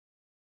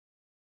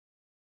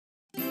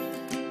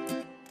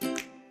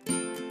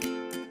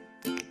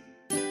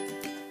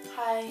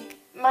Hi,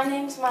 my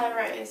name's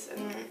MYA-ROSE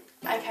and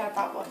I care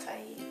about what I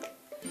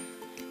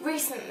eat.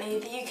 Recently,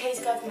 the UK's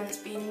government's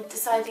been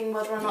deciding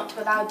whether or not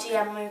to allow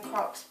GMO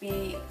crops to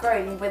be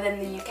grown within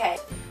the UK.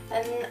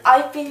 And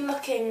I've been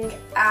looking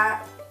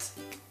at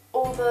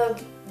all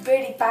the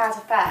really bad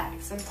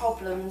effects and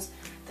problems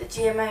that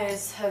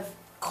GMOs have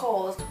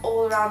caused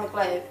all around the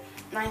globe,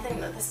 and I think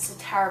that this is a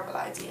terrible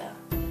idea.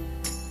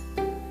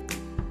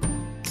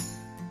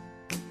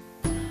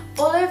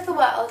 All over the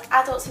world,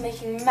 adults are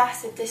making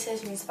massive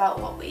decisions about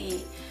what we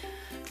eat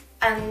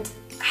and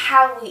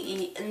how we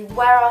eat and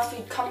where our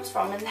food comes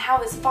from and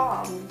how it's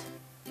farmed.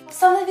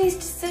 Some of these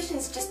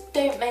decisions just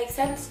don't make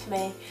sense to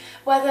me,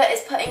 whether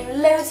it's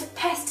putting loads of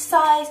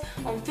pesticides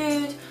on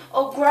food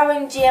or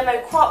growing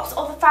GMO crops,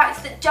 or the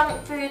fact that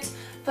junk foods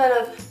full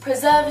of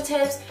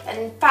preservatives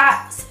and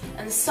fats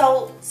and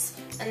salts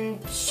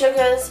and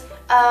sugars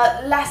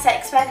are less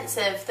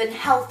expensive than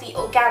healthy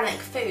organic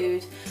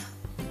food,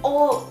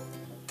 or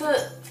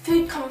the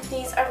food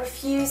companies are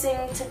refusing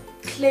to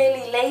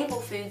clearly label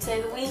food so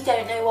that we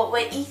don't know what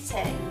we're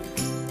eating.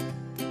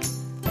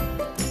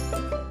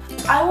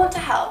 I want to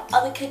help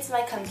other kids in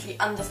my country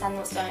understand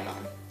what's going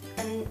on,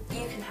 and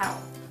you can help.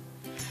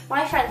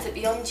 My friends at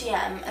Beyond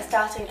GM are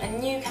starting a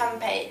new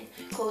campaign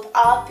called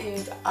Our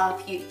Food, Our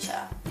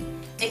Future.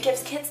 It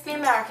gives kids in the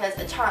Americas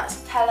a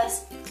chance to tell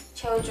us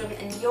children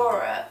in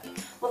Europe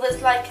what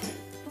it's like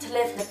to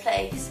live in a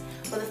place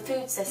with a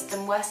food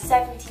system where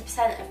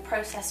 70% of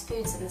processed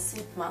foods in the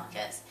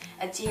supermarkets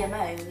are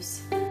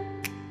GMOs.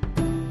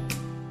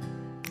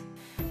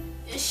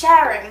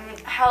 Sharing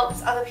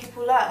helps other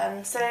people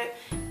learn, so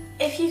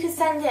if you could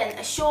send in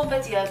a short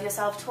video of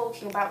yourself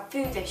talking about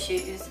food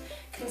issues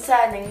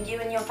concerning you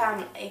and your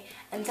family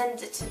and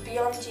send it to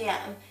Beyond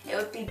GM, it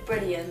would be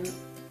brilliant.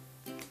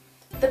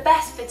 The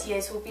best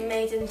videos will be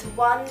made into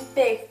one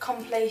big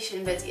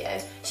compilation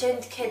video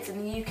shown to kids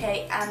in the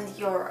UK and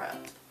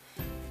Europe.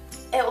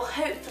 It will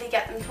hopefully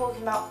get them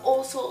talking about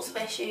all sorts of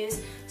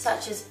issues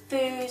such as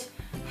food,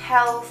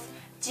 health,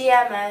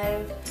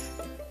 GMO,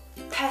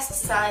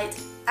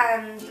 pesticides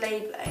and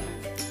labelling.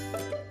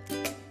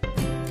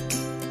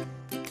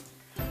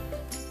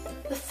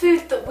 The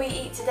food that we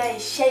eat today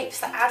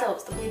shapes the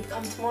adults that we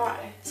become tomorrow,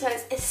 so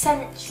it's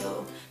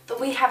essential that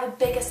we have a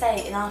bigger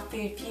say in our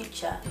food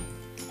future.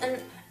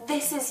 And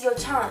this is your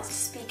chance to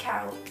speak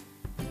out.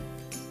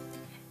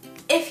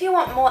 If you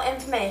want more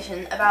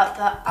information about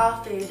the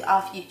Our Food,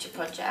 Our Future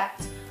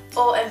project,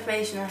 or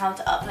information on how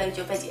to upload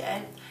your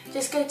video,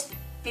 just go to the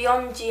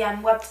Beyond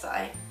GM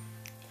website.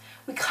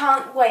 We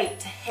can't wait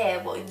to hear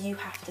what you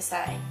have to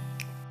say.